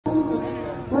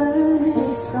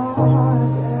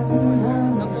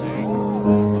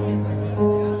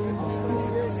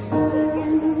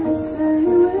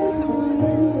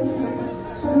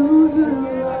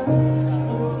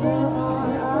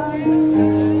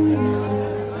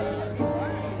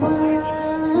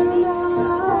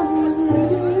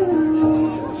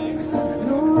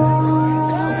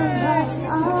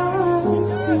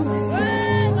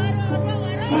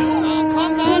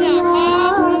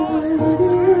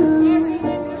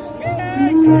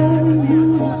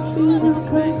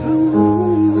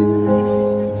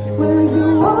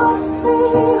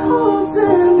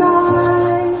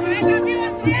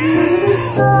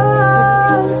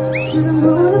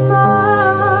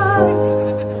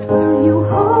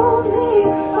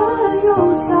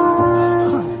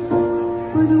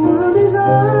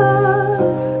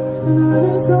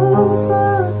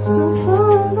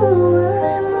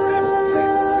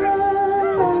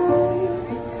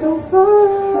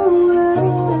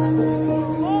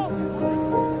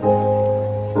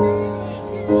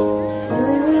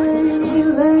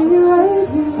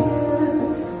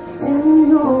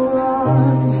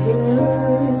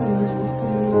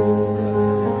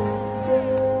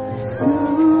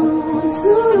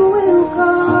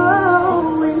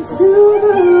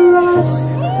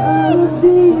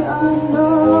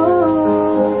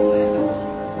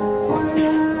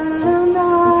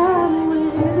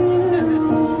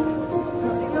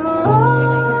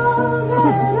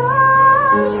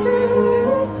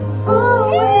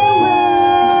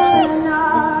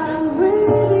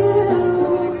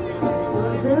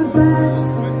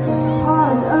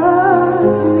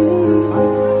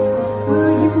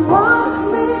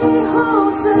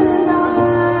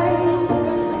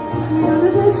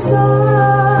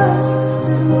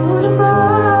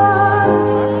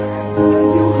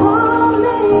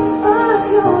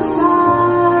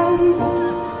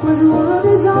where the world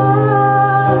is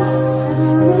ours, and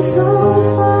I'm so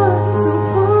far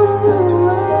away,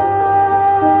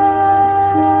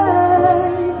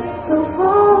 so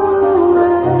far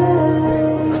away.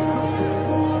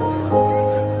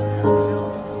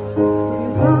 You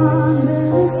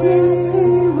promised me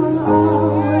we'll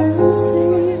always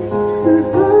see the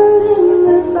good in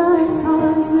the bad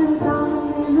times, the down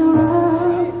in the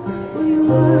rough. Will you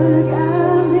look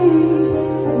at me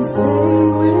and say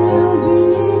we'll be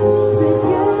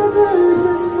together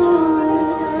just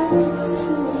forever?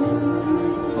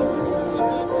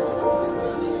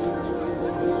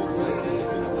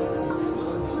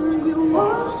 Will you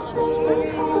walk me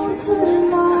home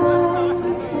tonight,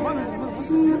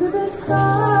 to the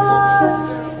stars,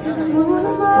 to the moon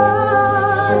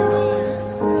above?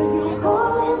 Will you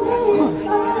hold me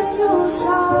by your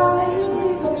side,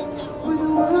 where the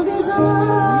world is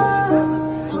ours,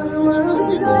 where the world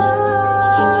is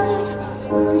ours?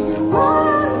 Will you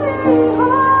walk me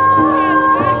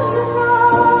home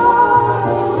tonight,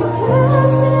 and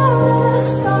kiss me under the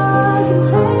stars and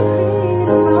take me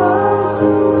to Mars?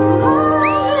 Will I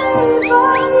be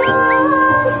by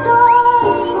your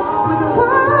side, where the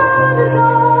world is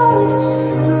ours,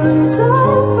 and I'm so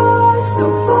far away, so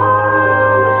far away,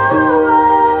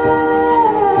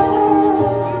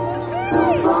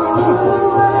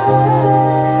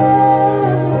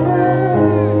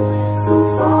 so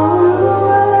far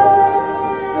away,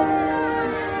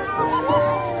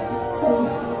 so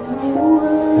far away.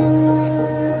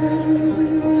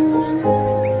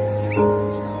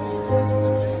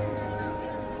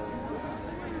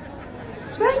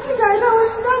 Thank you guys, that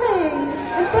was stunning.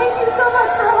 And thank you so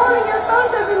much for holding your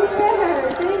phones up in the air.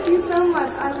 Thank you so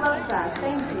much. I love that.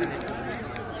 Thank you.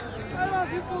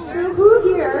 So who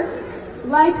here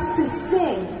likes to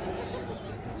sing?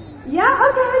 Yeah,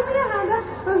 okay, I see a hand up.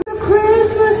 From the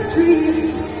Christmas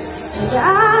tree,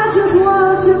 I just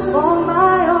want you for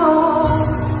my own,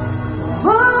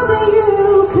 all that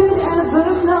you could ever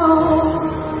know.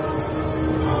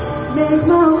 Make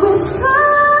my wish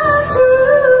come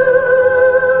true,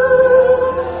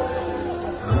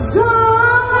 'cause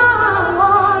all I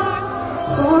want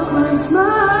for Christmas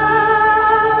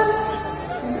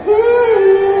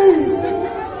is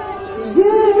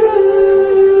you.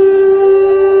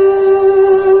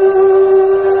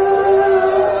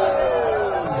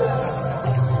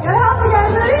 Gotta help me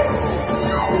guys, ready?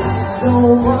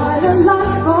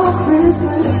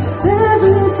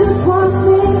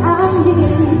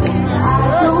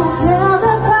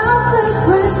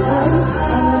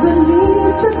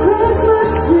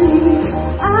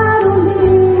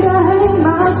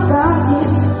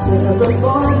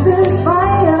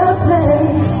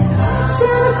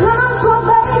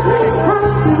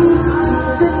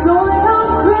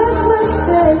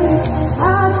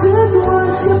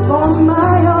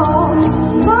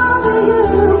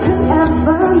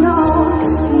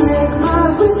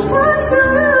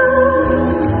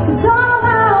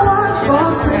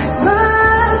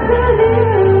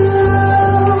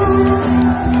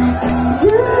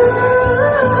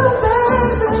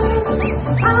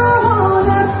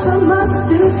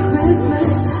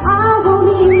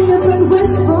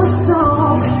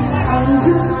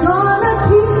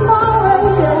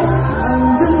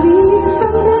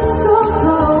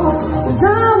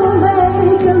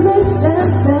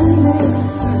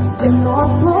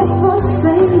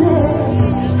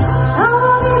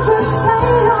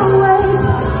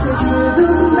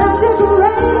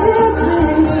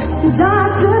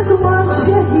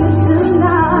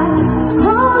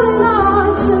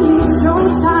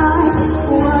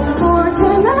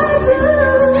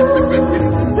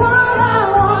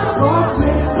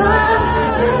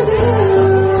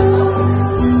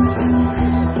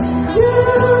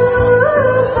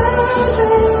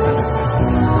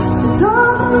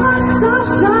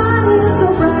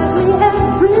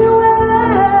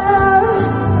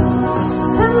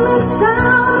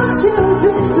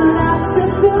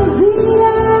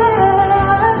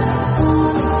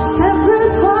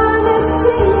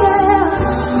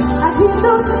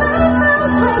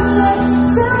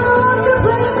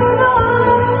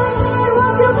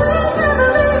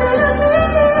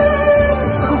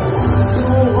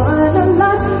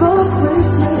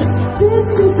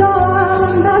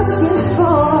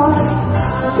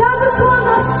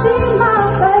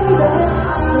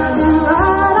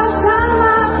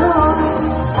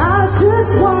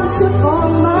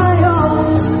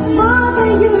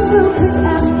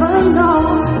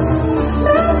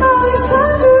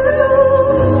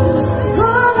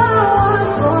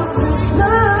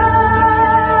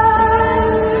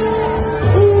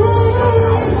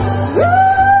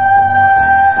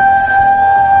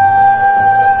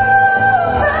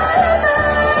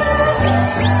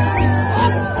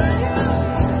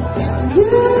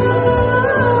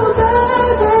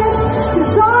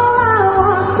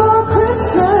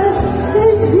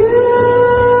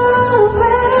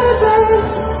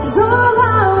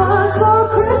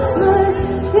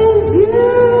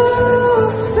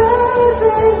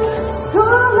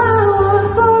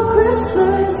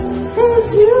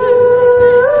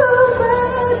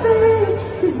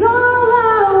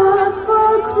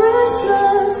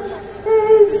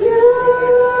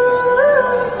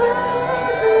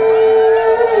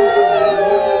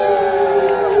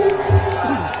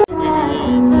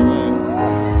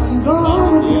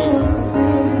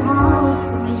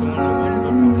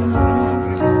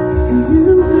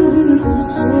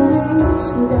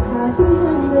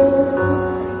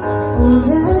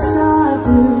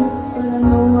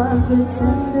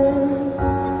 pretended.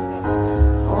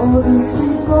 All these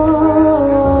people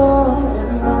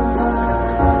in my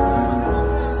mind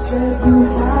said you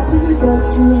happy, but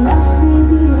you left me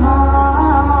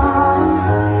behind.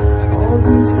 All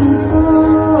these people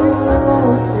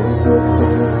think you're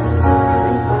crazy.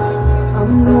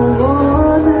 I'm the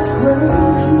one that's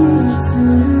crazy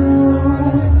too.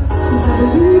 'Cause I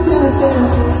believed in a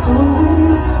fairy story.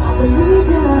 I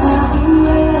believed in a happy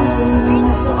ending.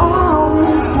 After all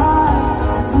this time,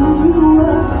 I knew you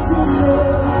were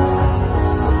pretending.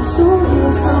 But the story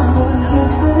was someone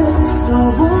different. No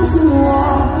one to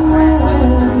walk away.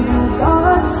 'Cause in the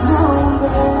darkest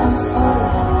moments, I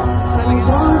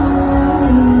want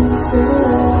you to stay.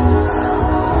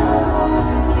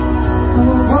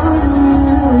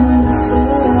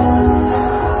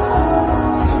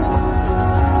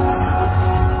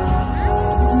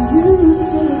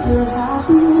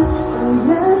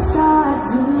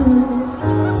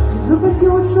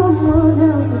 Someone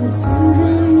else and it's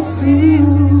really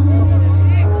true.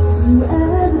 Do you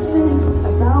ever think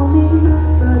about me?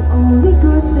 But only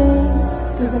good things.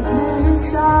 'Cause I can't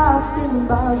stop thinking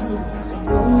about you. I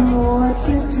don't know what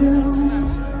to do.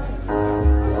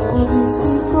 All these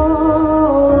people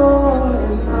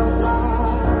in my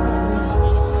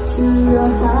life see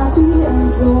you're happy and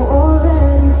you're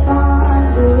already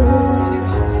finding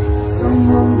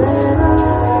someone better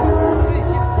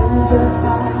than just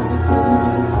happy.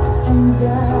 And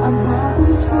yeah, I'm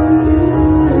happy for you,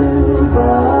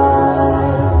 but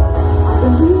I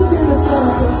believed in a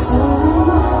fairy story.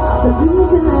 I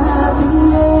believed in a happy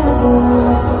ending.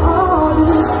 After all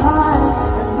this time,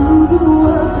 I knew you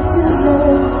were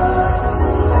pretending.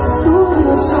 The story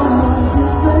was someone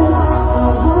different. I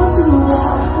want to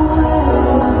walk away.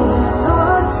 'Cause in the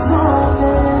darkest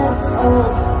moments, I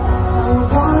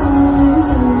want you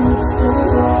to stay.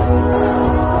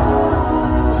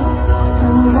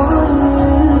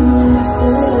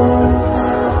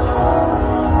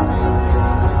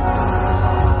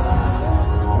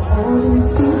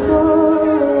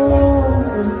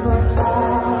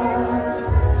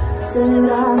 Said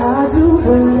I had you,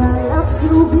 but I left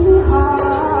you behind.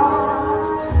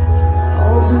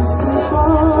 All these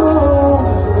people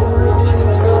don't really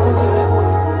know.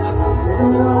 You're the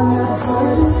one that's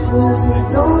hurting, 'cause you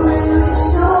don't really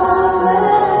show it.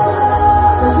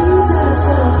 Believed in a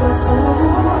fairy story.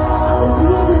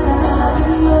 Believed in a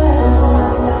happy ending.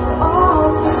 After all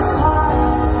this time,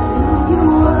 I knew you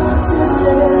were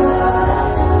today.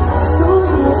 The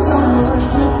story was someone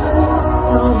different.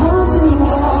 No one to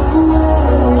walk away.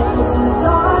 'Cause in the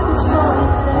darkest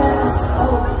moments,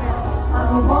 I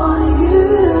want you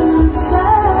to stay.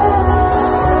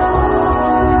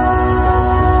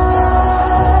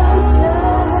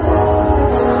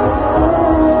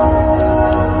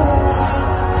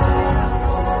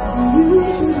 Do you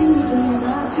believe in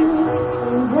magic?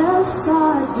 Yes, I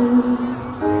do.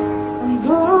 I'm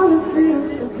gonna build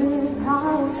a big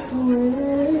house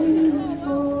waiting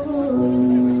for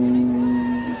you.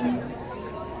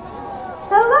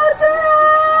 Hello,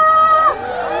 Andreah!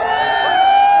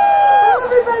 Hello,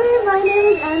 everybody. My name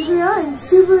is Andreah. I'm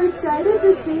super excited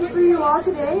to sing for you all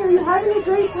today. Are you having a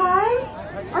great time?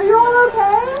 Are you all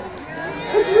okay?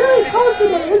 It's really cold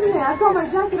today, isn't it? I've got my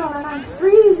jacket on and I'm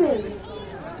freezing.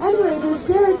 Anyways, as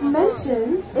Derek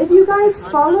mentioned, if you guys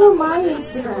follow my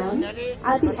Instagram,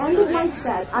 at the end of my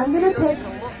set, I'm going to pick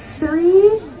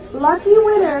 3 lucky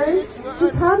winners to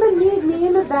come and meet me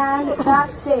in the band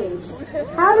backstage.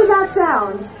 How does that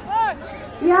sound?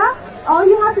 Yeah? All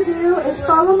you have to do is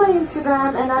follow my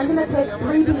Instagram and I'm going to pick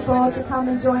 3 people to come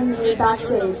and join me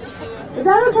backstage. Is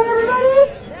that okay,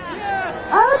 everybody?